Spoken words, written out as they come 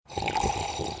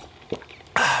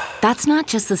That's not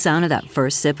just the sound of that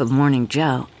first sip of Morning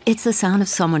Joe. It's the sound of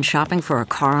someone shopping for a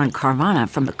car on Carvana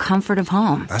from the comfort of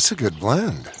home. That's a good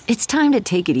blend. It's time to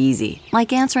take it easy,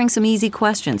 like answering some easy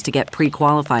questions to get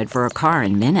pre-qualified for a car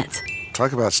in minutes.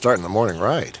 Talk about starting the morning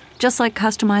right. Just like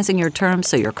customizing your terms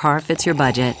so your car fits your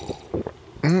budget.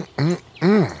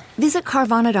 Visit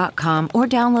Carvana.com or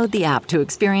download the app to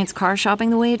experience car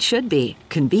shopping the way it should be.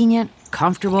 Convenient,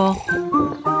 comfortable.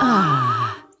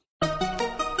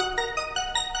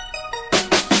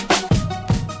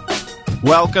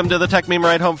 Welcome to the Tech Meme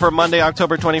Ride Home for Monday,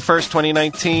 October 21st,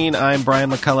 2019. I'm Brian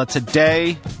McCullough.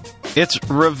 Today, it's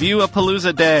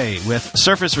Review-a-Palooza Day with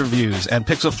Surface reviews and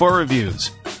Pixel 4 reviews.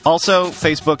 Also,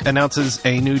 Facebook announces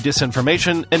a new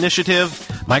disinformation initiative,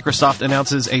 Microsoft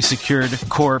announces a secured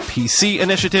core PC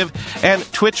initiative, and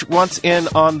Twitch wants in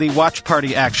on the watch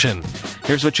party action.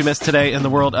 Here's what you missed today in the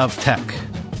world of tech.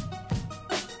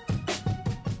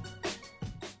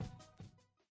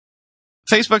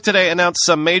 Facebook today announced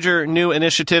some major new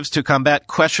initiatives to combat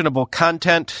questionable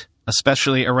content,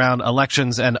 especially around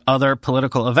elections and other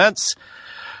political events.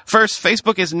 First,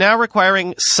 Facebook is now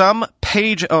requiring some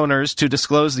page owners to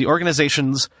disclose the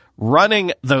organizations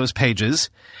running those pages,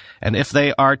 and if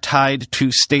they are tied to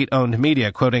state-owned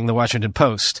media, quoting the Washington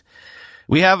Post.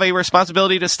 We have a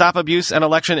responsibility to stop abuse and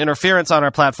election interference on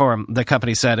our platform, the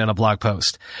company said in a blog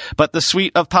post. But the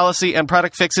suite of policy and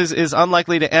product fixes is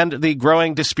unlikely to end the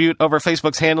growing dispute over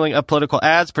Facebook's handling of political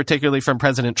ads, particularly from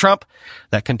President Trump,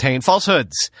 that contain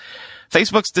falsehoods.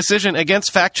 Facebook's decision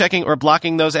against fact-checking or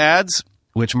blocking those ads,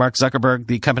 which Mark Zuckerberg,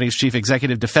 the company's chief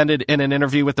executive, defended in an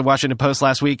interview with the Washington Post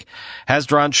last week, has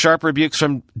drawn sharp rebukes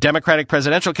from Democratic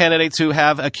presidential candidates who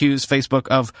have accused Facebook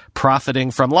of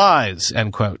profiting from lies,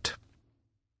 end quote.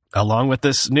 Along with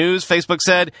this news, Facebook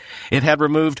said it had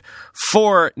removed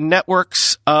 4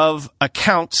 networks of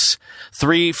accounts,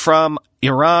 3 from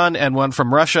Iran and 1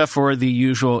 from Russia for the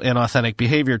usual inauthentic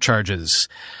behavior charges.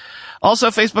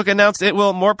 Also, Facebook announced it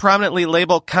will more prominently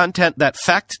label content that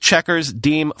fact-checkers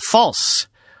deem false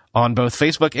on both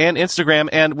Facebook and Instagram,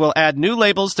 and will add new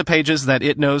labels to pages that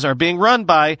it knows are being run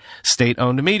by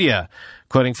state-owned media,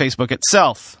 quoting Facebook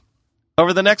itself.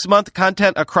 Over the next month,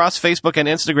 content across Facebook and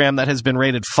Instagram that has been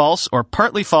rated false or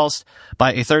partly false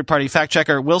by a third-party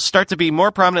fact-checker will start to be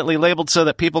more prominently labeled so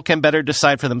that people can better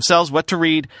decide for themselves what to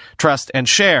read, trust, and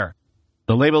share.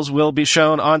 The labels will be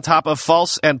shown on top of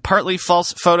false and partly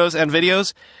false photos and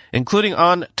videos, including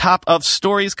on top of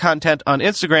stories content on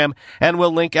Instagram, and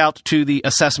will link out to the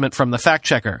assessment from the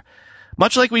fact-checker.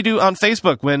 Much like we do on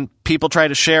Facebook when people try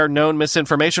to share known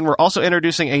misinformation, we're also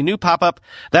introducing a new pop-up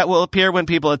that will appear when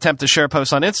people attempt to share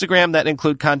posts on Instagram that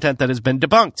include content that has been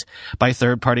debunked by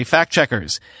third-party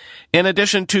fact-checkers. In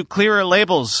addition to clearer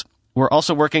labels, we're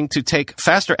also working to take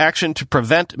faster action to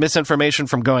prevent misinformation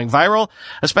from going viral,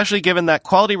 especially given that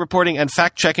quality reporting and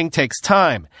fact-checking takes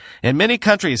time. In many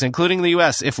countries, including the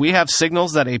U.S., if we have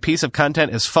signals that a piece of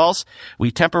content is false,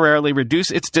 we temporarily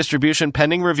reduce its distribution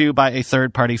pending review by a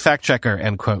third-party fact-checker,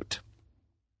 end quote.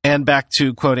 And back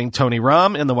to quoting Tony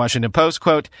Romm in the Washington Post,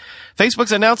 quote,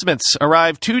 Facebook's announcements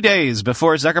arrive 2 days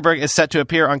before Zuckerberg is set to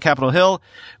appear on Capitol Hill,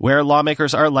 where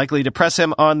lawmakers are likely to press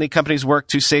him on the company's work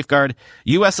to safeguard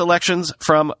U.S. elections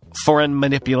from foreign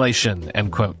manipulation,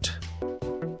 end quote.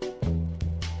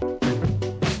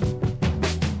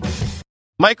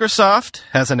 Microsoft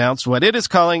has announced what it is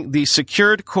calling the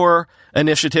Secured Core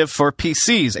Initiative for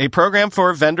PCs, a program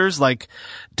for vendors like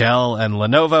Dell and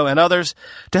Lenovo and others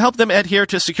to help them adhere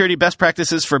to security best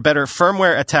practices for better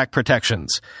firmware attack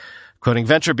protections. Quoting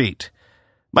VentureBeat,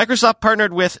 Microsoft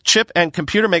partnered with chip and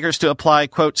computer makers to apply,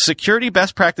 quote, security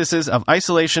best practices of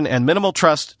isolation and minimal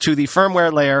trust to the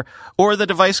firmware layer or the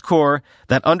device core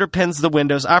that underpins the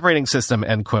Windows operating system,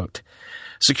 end quote.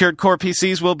 Secured Core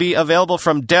PCs will be available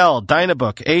from Dell,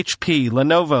 Dynabook, HP,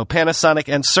 Lenovo,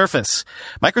 Panasonic, and Surface.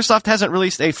 Microsoft hasn't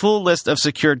released a full list of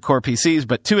Secured Core PCs,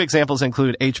 but 2 examples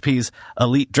include HP's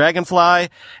Elite Dragonfly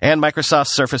and Microsoft's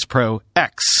Surface Pro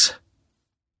X.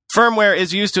 Firmware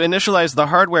is used to initialize the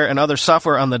hardware and other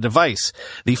software on the device.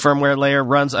 The firmware layer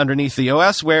runs underneath the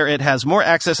OS, where it has more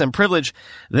access and privilege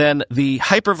than the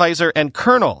hypervisor and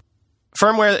kernel.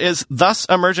 Firmware is thus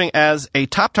emerging as a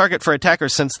top target for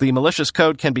attackers since the malicious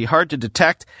code can be hard to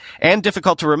detect and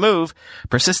difficult to remove,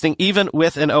 persisting even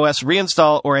with an OS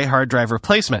reinstall or a hard drive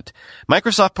replacement.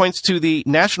 Microsoft points to the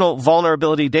National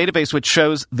Vulnerability Database, which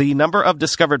shows the number of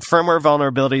discovered firmware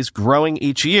vulnerabilities growing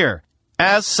each year.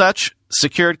 As such,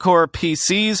 Secured Core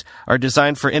PCs are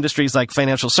designed for industries like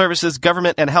financial services,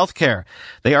 government, and healthcare.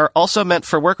 They are also meant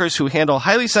for workers who handle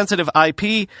highly sensitive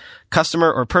IP,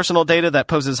 customer or personal data that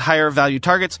poses higher value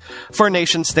targets for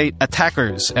nation-state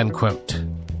attackers, end quote.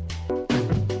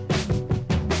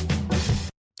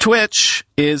 Twitch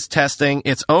is testing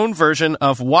its own version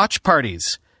of watch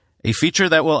parties, a feature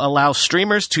that will allow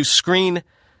streamers to screen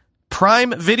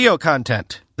Prime Video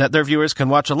content that their viewers can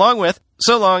watch along with,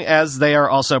 so long as they are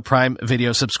also Prime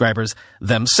Video subscribers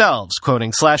themselves,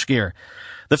 quoting SlashGear.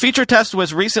 The feature test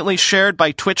was recently shared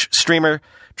by Twitch streamer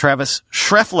Travis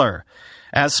Schreffler,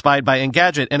 as spied by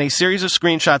Engadget in a series of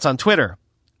screenshots on Twitter.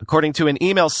 According to an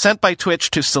email sent by Twitch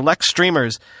to select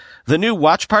streamers, the new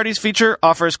Watch Parties feature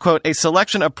offers, quote, a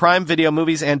selection of Prime Video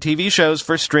movies and TV shows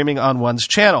for streaming on one's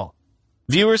channel.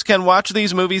 Viewers can watch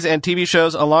these movies and TV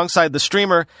shows alongside the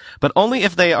streamer, but only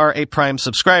if they are a Prime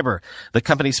subscriber. The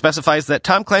company specifies that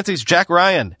Tom Clancy's Jack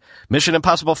Ryan, Mission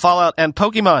Impossible Fallout, and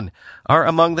Pokemon are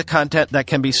among the content that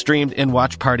can be streamed in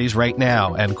watch parties right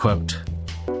now, end quote.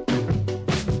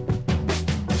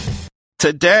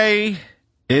 Today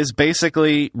is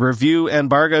basically review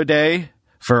embargo day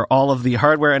for all of the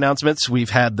hardware announcements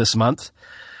we've had this month.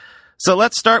 So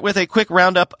let's start with a quick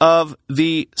roundup of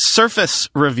the Surface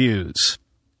reviews.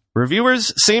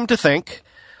 Reviewers seem to think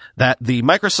that the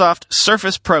Microsoft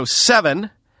Surface Pro 7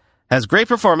 has great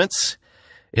performance,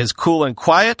 is cool and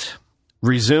quiet,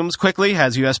 resumes quickly,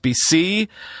 has USB-C,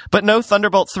 but no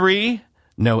Thunderbolt 3,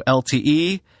 no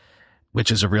LTE, which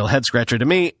is a real head-scratcher to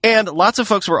me. And lots of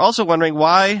folks were also wondering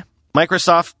why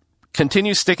Microsoft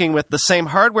continues sticking with the same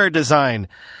hardware design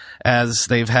as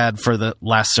they've had for the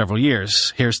last several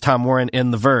years. Here's Tom Warren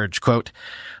in The Verge, quote,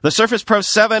 the Surface Pro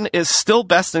 7 is still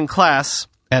best in class,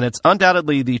 and it's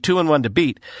undoubtedly the 2-in-1 to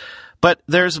beat. But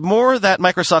there's more that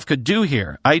Microsoft could do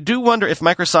here. I do wonder if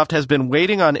Microsoft has been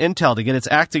waiting on Intel to get its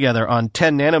act together on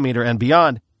 10 nanometer and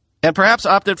beyond, and perhaps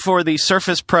opted for the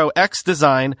Surface Pro X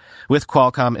design with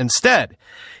Qualcomm instead.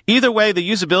 Either way, the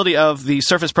usability of the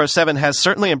Surface Pro 7 has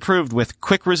certainly improved with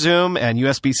Quick Resume and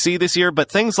USB-C this year, but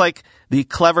things like the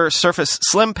clever Surface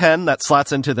Slim Pen that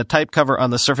slots into the type cover on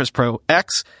the Surface Pro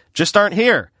X just aren't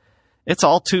here. It's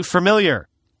all too familiar.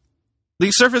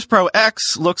 The Surface Pro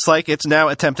X looks like it's now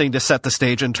attempting to set the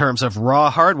stage in terms of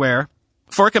raw hardware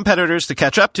for competitors to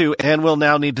catch up to, and we'll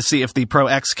now need to see if the Pro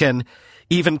X can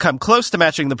even come close to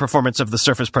matching the performance of the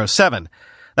Surface Pro 7.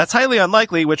 That's highly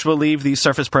unlikely, which will leave the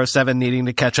Surface Pro 7 needing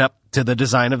to catch up to the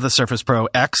design of the Surface Pro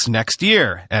X next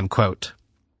year, end quote.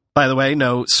 By the way,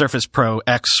 no Surface Pro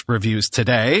X reviews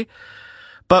today,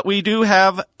 but we do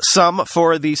have some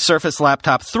for the Surface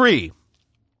Laptop 3,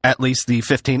 at least the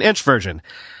 15-inch version.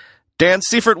 Dan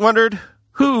Seifert wondered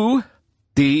who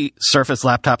the Surface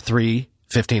Laptop 3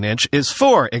 15-inch is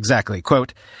for exactly.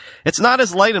 Quote, it's not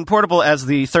as light and portable as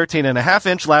the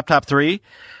 13.5-inch Laptop 3,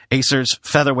 Acer's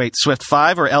Featherweight Swift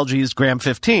 5, or LG's Gram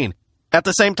 15. At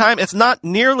the same time, it's not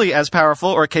nearly as powerful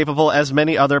or capable as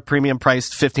many other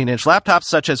premium-priced 15-inch laptops,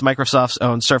 such as Microsoft's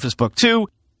own Surface Book 2,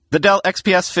 the Dell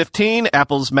XPS 15,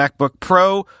 Apple's MacBook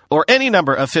Pro, or any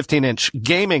number of 15-inch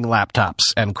gaming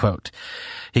laptops, end quote.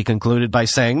 He concluded by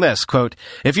saying this, quote,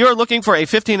 if you're looking for a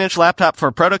 15-inch laptop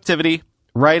for productivity,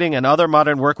 writing, and other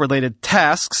modern work-related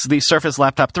tasks, the Surface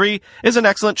Laptop 3 is an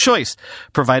excellent choice,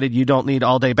 provided you don't need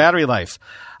all-day battery life.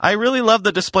 I really love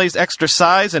the display's extra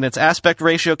size and its aspect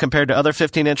ratio compared to other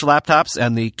 15-inch laptops,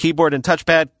 and the keyboard and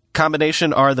touchpad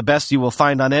combination are the best you will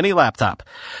find on any laptop.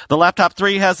 The Laptop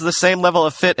 3 has the same level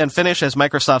of fit and finish as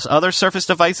Microsoft's other Surface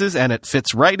devices, and it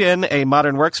fits right in a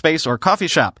modern workspace or coffee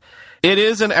shop. It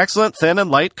is an excellent thin and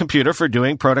light computer for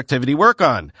doing productivity work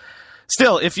on.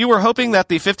 Still, if you were hoping that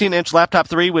the 15-inch Laptop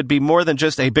 3 would be more than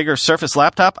just a bigger Surface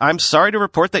laptop, I'm sorry to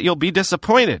report that you'll be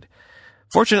disappointed.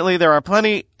 Fortunately, there are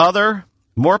plenty other,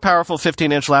 more powerful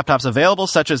 15-inch laptops available,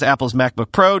 such as Apple's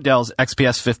MacBook Pro, Dell's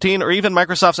XPS 15, or even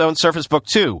Microsoft's own Surface Book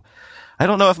 2. I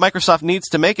don't know if Microsoft needs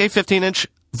to make a 15-inch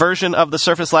version of the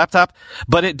Surface laptop,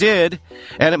 but it did,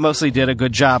 and it mostly did a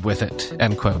good job with it,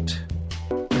 end quote.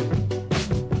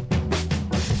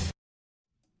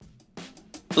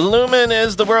 Lumen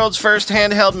is the world's first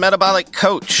handheld metabolic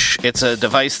coach. It's a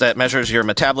device that measures your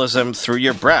metabolism through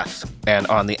your breath. And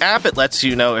on the app, it lets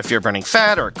you know if you're burning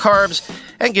fat or carbs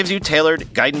and gives you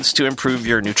tailored guidance to improve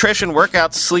your nutrition,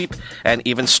 workouts, sleep, and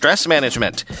even stress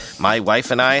management. My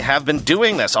wife and I have been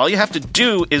doing this. All you have to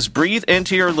do is breathe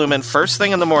into your Lumen first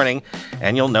thing in the morning,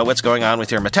 and you'll know what's going on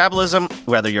with your metabolism,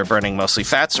 whether you're burning mostly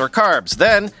fats or carbs.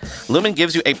 Then, Lumen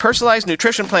gives you a personalized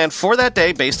nutrition plan for that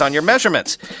day based on your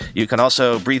measurements. You can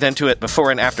also breathe into it before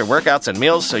and after workouts and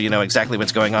meals so you know exactly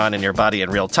what's going on in your body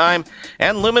in real time.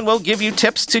 And Lumen will give you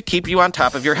tips to keep you on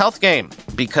top of your health game.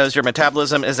 Because your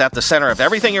metabolism is at the center of everything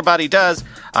everything your body does,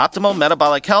 optimal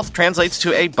metabolic health translates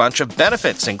to a bunch of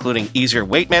benefits, including easier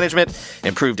weight management,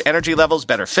 improved energy levels,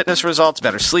 better fitness results,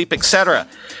 better sleep, etc.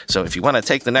 So if you want to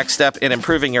take the next step in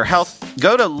improving your health,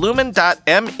 go to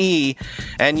lumen.me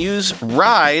and use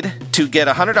RIDE to get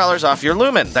 $100 off your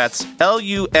Lumen. That's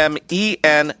LUMEN.ME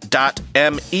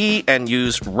and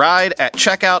use RIDE at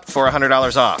checkout for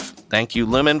 $100 off. Thank you,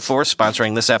 Lumen, for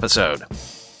sponsoring this episode.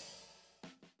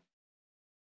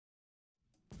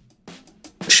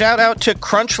 Shout out to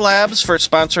Crunch Labs for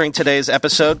sponsoring today's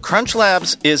episode. Crunch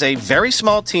Labs is a very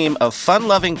small team of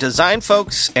fun-loving design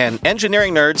folks and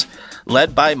engineering nerds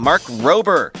led by Mark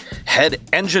Rober, head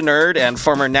engine nerd and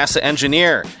former NASA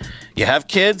engineer. You have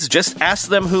kids? Just ask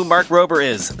them who Mark Rober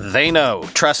is. They know.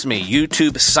 Trust me,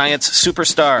 YouTube science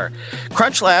superstar.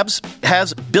 Crunch Labs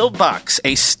has BuildBox,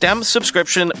 a STEM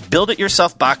subscription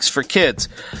build-it-yourself box for kids.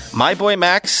 My boy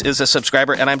Max is a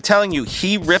subscriber, and I'm telling you,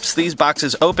 he rips these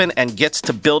boxes open and gets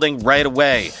to building right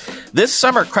away. This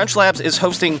summer, Crunch Labs is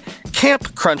hosting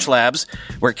Camp Crunch Labs,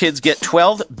 where kids get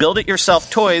 12 build-it-yourself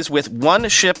toys with one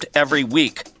shipped every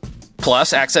week.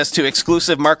 Plus, access to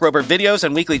exclusive Mark Rober videos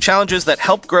and weekly challenges that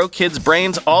help grow kids'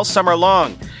 brains all summer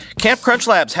long. Camp Crunch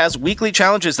Labs has weekly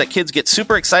challenges that kids get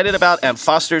super excited about and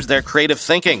fosters their creative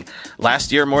thinking.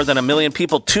 Last year, more than 1 million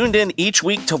people tuned in each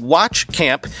week to watch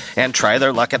camp and try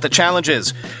their luck at the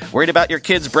challenges. Worried about your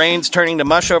kids' brains turning to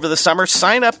mush over the summer?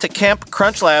 Sign up to Camp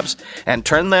Crunch Labs and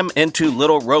turn them into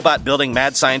little robot-building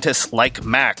mad scientists like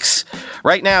Max.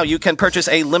 Right now, you can purchase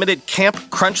a limited Camp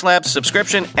Crunch Labs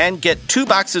subscription and get 2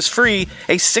 boxes free,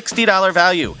 a $60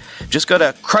 value. Just go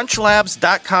to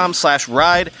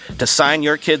crunchlabs.com/ride to sign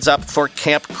your kids up for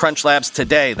Camp Crunch Labs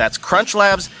today. That's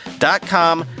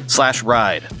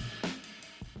crunchlabs.com/ride.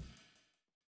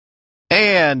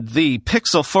 And the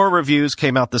Pixel 4 reviews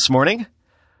came out this morning.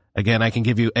 Again, I can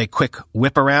give you a quick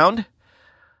whip around.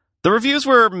 The reviews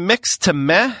were mixed to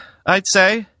meh, I'd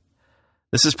say.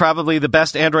 This is probably the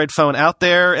best Android phone out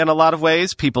there in a lot of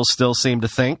ways, people still seem to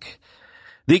think.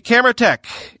 The camera tech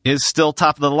is still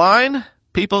top of the line,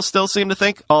 people still seem to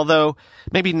think, although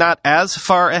maybe not as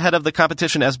far ahead of the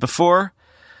competition as before.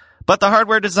 But the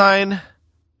hardware design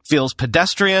feels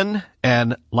pedestrian,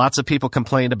 and lots of people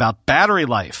complained about battery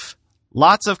life.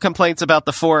 Lots of complaints about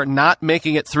the 4 not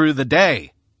making it through the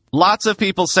day. Lots of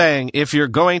people saying if you're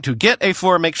going to get a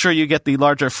 4, make sure you get the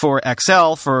larger 4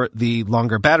 XL for the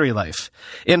longer battery life.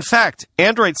 In fact,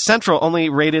 Android Central only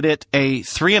rated it a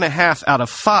 3.5 out of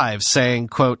 5, saying,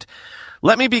 quote,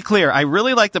 "Let me be clear, I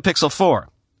really like the Pixel 4.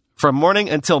 From morning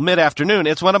until mid-afternoon,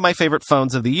 it's one of my favorite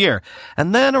phones of the year.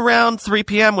 And then around 3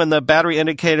 p.m. when the battery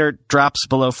indicator drops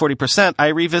below 40%, I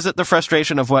revisit the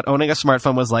frustration of what owning a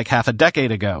smartphone was like half a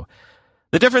decade ago.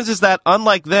 The difference is that,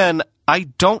 unlike then, I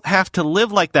don't have to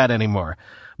live like that anymore.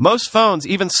 Most phones,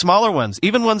 even smaller ones,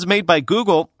 even ones made by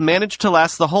Google, manage to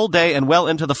last the whole day and well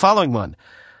into the following one.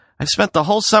 I've spent the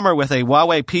whole summer with a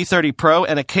Huawei P30 Pro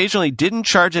and occasionally didn't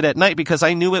charge it at night because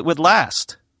I knew it would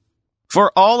last.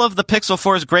 For all of the Pixel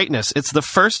 4's greatness, it's the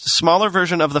first smaller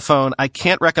version of the phone I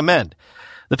can't recommend.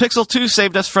 The Pixel 2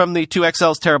 saved us from the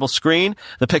 2XL's terrible screen.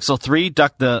 The Pixel 3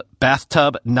 ducked the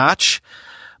bathtub notch.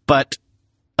 But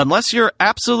unless you're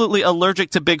absolutely allergic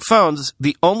to big phones,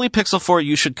 the only Pixel 4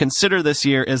 you should consider this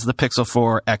year is the Pixel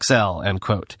 4 XL, end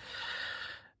quote.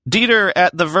 Dieter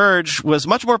at The Verge was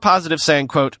much more positive, saying,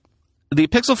 quote, "The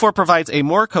Pixel 4 provides a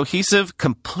more cohesive,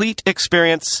 complete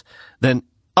experience than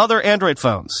other Android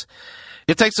phones.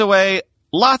 It takes away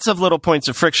lots of little points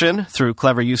of friction through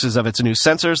clever uses of its new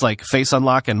sensors like Face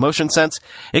Unlock and Motion Sense.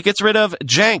 It gets rid of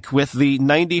jank with the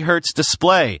 90 hertz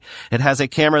display. It has a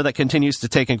camera that continues to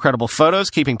take incredible photos,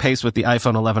 keeping pace with the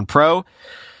iPhone 11 Pro.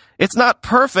 It's not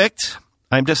perfect.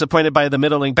 I'm disappointed by the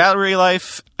middling battery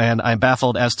life, and I'm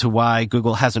baffled as to why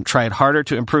Google hasn't tried harder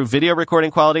to improve video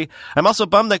recording quality. I'm also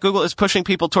bummed that Google is pushing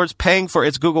people towards paying for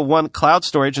its Google One cloud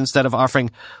storage instead of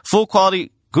offering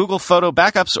full-quality Google Photo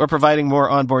backups or providing more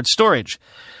onboard storage.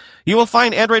 You will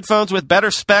find Android phones with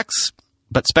better specs,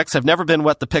 but specs have never been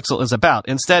what the Pixel is about.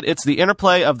 Instead, it's the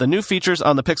interplay of the new features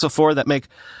on the Pixel 4 that make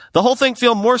the whole thing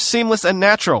feel more seamless and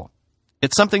natural.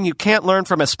 It's something you can't learn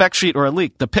from a spec sheet or a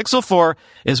leak. The Pixel 4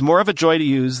 is more of a joy to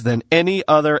use than any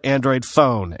other Android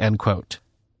phone," end quote.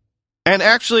 And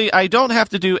actually, I don't have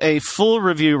to do a full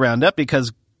review roundup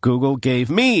because Google gave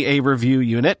me a review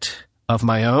unit of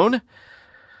my own.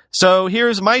 So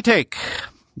here's my take.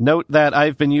 Note that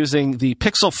I've been using the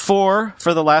Pixel 4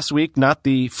 for the last week, not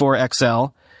the 4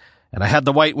 XL. And I had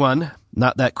the white one,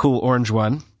 not that cool orange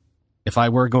one. If I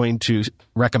were going to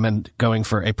recommend going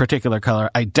for a particular color,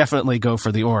 I definitely go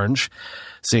for the orange.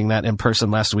 Seeing that in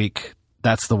person last week,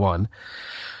 that's the one.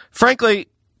 Frankly,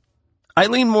 I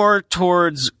lean more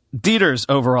towards Dieter's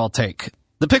overall take.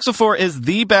 The Pixel 4 is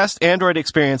the best Android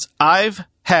experience I've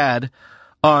had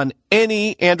on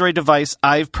any Android device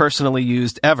I've personally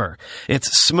used ever.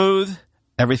 It's smooth.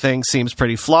 Everything seems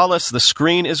pretty flawless. The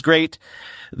screen is great.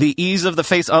 The ease of the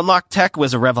face unlock tech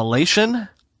was a revelation.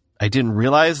 I didn't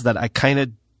realize that I kind of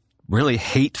really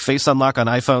hate face unlock on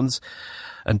iPhones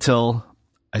until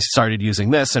I started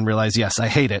using this and realized, yes, I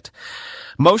hate it.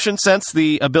 Motion Sense,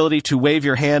 the ability to wave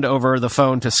your hand over the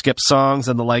phone to skip songs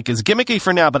and the like, is gimmicky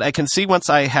for now, but I can see once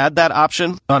I had that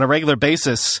option on a regular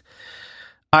basis,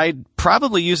 I'd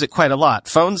probably use it quite a lot.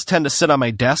 Phones tend to sit on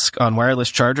my desk on wireless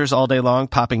chargers all day long,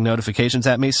 popping notifications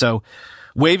at me, so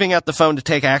waving at the phone to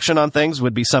take action on things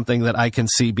would be something that I can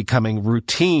see becoming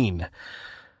routine.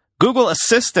 Google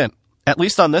Assistant, at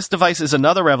least on this device, is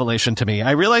another revelation to me.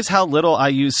 I realize how little I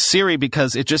use Siri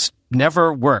because it just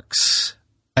never works.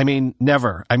 I mean,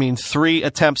 never. 3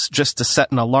 attempts just to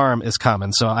set an alarm is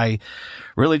common, so I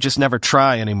really just never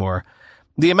try anymore.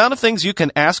 The amount of things you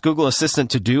can ask Google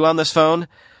Assistant to do on this phone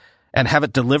and have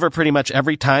it deliver pretty much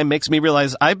every time makes me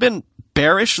realize I've been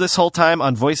bearish this whole time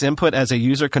on voice input as a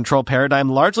user control paradigm,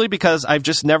 largely because I've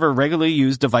just never regularly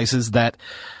used devices that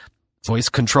voice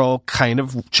control kind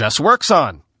of just works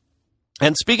on.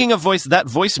 And speaking of voice, that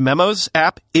Voice Memos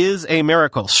app is a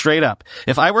miracle, straight up.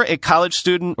 If I were a college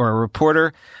student or a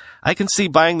reporter, I can see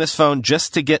buying this phone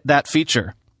just to get that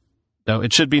feature. Though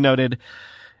it should be noted,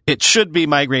 it should be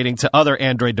migrating to other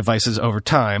Android devices over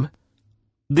time.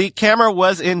 The camera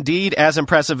was indeed as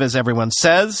impressive as everyone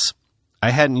says.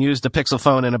 I hadn't used a Pixel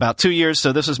phone in about 2 years,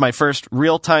 so this was my first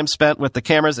real time spent with the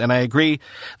cameras, and I agree,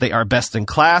 they are best in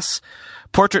class.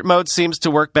 Portrait mode seems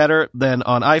to work better than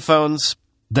on iPhones.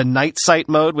 The night sight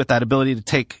mode, with that ability to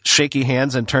take shaky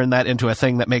hands and turn that into a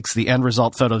thing that makes the end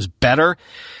result photos better,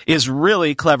 is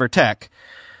really clever tech.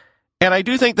 And I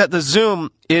do think that the zoom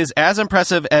is as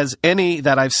impressive as any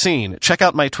that I've seen. Check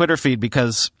out my Twitter feed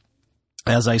because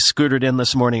as I scootered in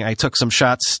this morning, I took some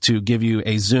shots to give you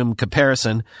a zoom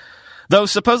comparison. Though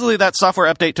supposedly that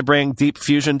software update to bring Deep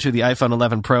Fusion to the iPhone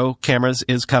 11 Pro cameras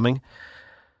is coming.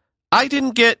 I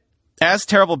didn't get as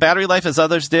terrible battery life as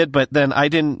others did, but then I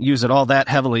didn't use it all that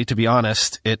heavily, to be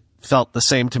honest. It felt the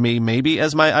same to me maybe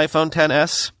as my iPhone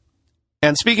XS.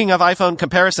 And speaking of iPhone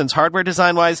comparisons, hardware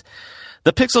design-wise,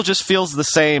 the Pixel just feels the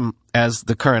same as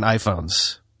the current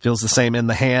iPhones. Feels the same in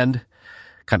the hand,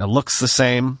 kind of looks the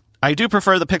same. I do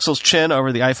prefer the Pixel's chin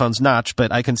over the iPhone's notch,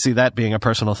 but I can see that being a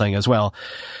personal thing as well.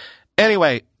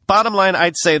 Anyway, bottom line,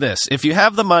 I'd say this. If you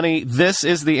have the money, this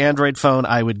is the Android phone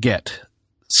I would get.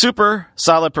 Super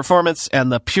solid performance and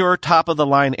the pure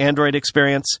top-of-the-line Android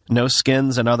experience, no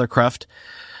skins and other cruft.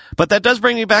 But that does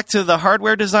bring me back to the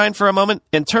hardware design for a moment.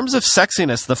 In terms of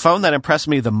sexiness, the phone that impressed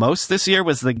me the most this year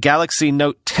was the Galaxy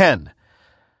Note 10.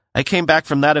 I came back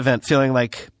from that event feeling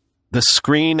like the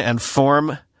screen and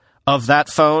form of that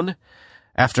phone,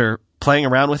 after playing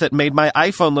around with it, made my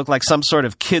iPhone look like some sort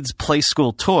of kid's play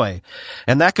school toy.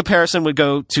 And that comparison would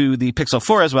go to the Pixel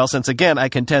 4 as well, since again, I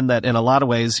contend that in a lot of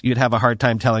ways, you'd have a hard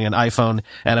time telling an iPhone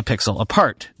and a Pixel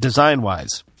apart,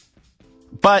 design-wise.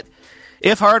 But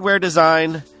if hardware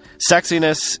design,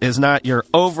 sexiness is not your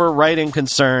overriding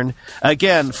concern,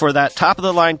 again, for that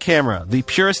top-of-the-line camera, the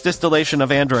purest distillation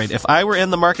of Android, if I were in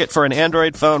the market for an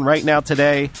Android phone right now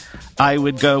today, I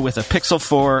would go with a Pixel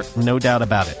 4, no doubt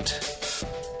about it.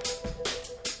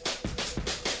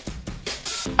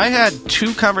 I had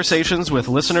 2 conversations with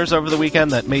listeners over the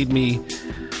weekend that made me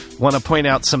want to point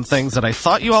out some things that I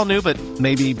thought you all knew, but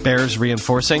maybe bears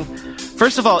reinforcing.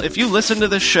 First of all, if you listen to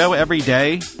this show every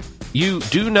day, you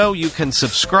do know you can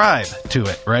subscribe to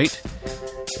it, right?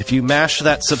 If you mash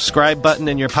that subscribe button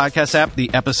in your podcast app,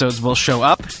 the episodes will show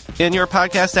up in your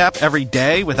podcast app every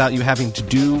day without you having to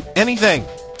do anything.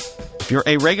 If you're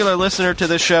a regular listener to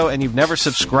this show and you've never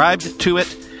subscribed to it,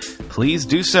 please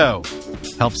do so.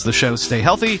 Helps the show stay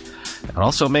healthy. It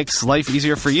also makes life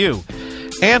easier for you.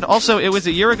 And also, it was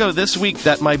a year ago this week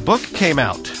that my book came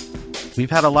out. We've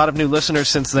had a lot of new listeners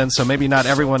since then, so maybe not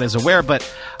everyone is aware, but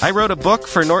I wrote a book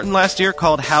for Norton last year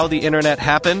called How the Internet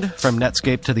Happened, From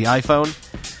Netscape to the iPhone.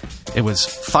 It was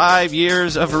 5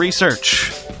 years of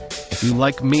research. If you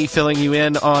like me filling you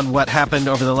in on what happened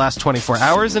over the last 24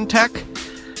 hours in tech,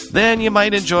 then you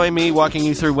might enjoy me walking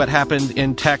you through what happened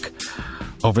in tech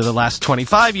over the last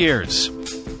 25 years.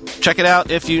 Check it out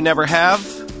if you never have.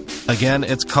 Again,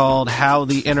 it's called How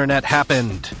the Internet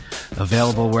Happened.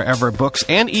 Available wherever books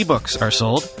and ebooks are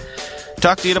sold.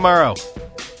 Talk to you tomorrow.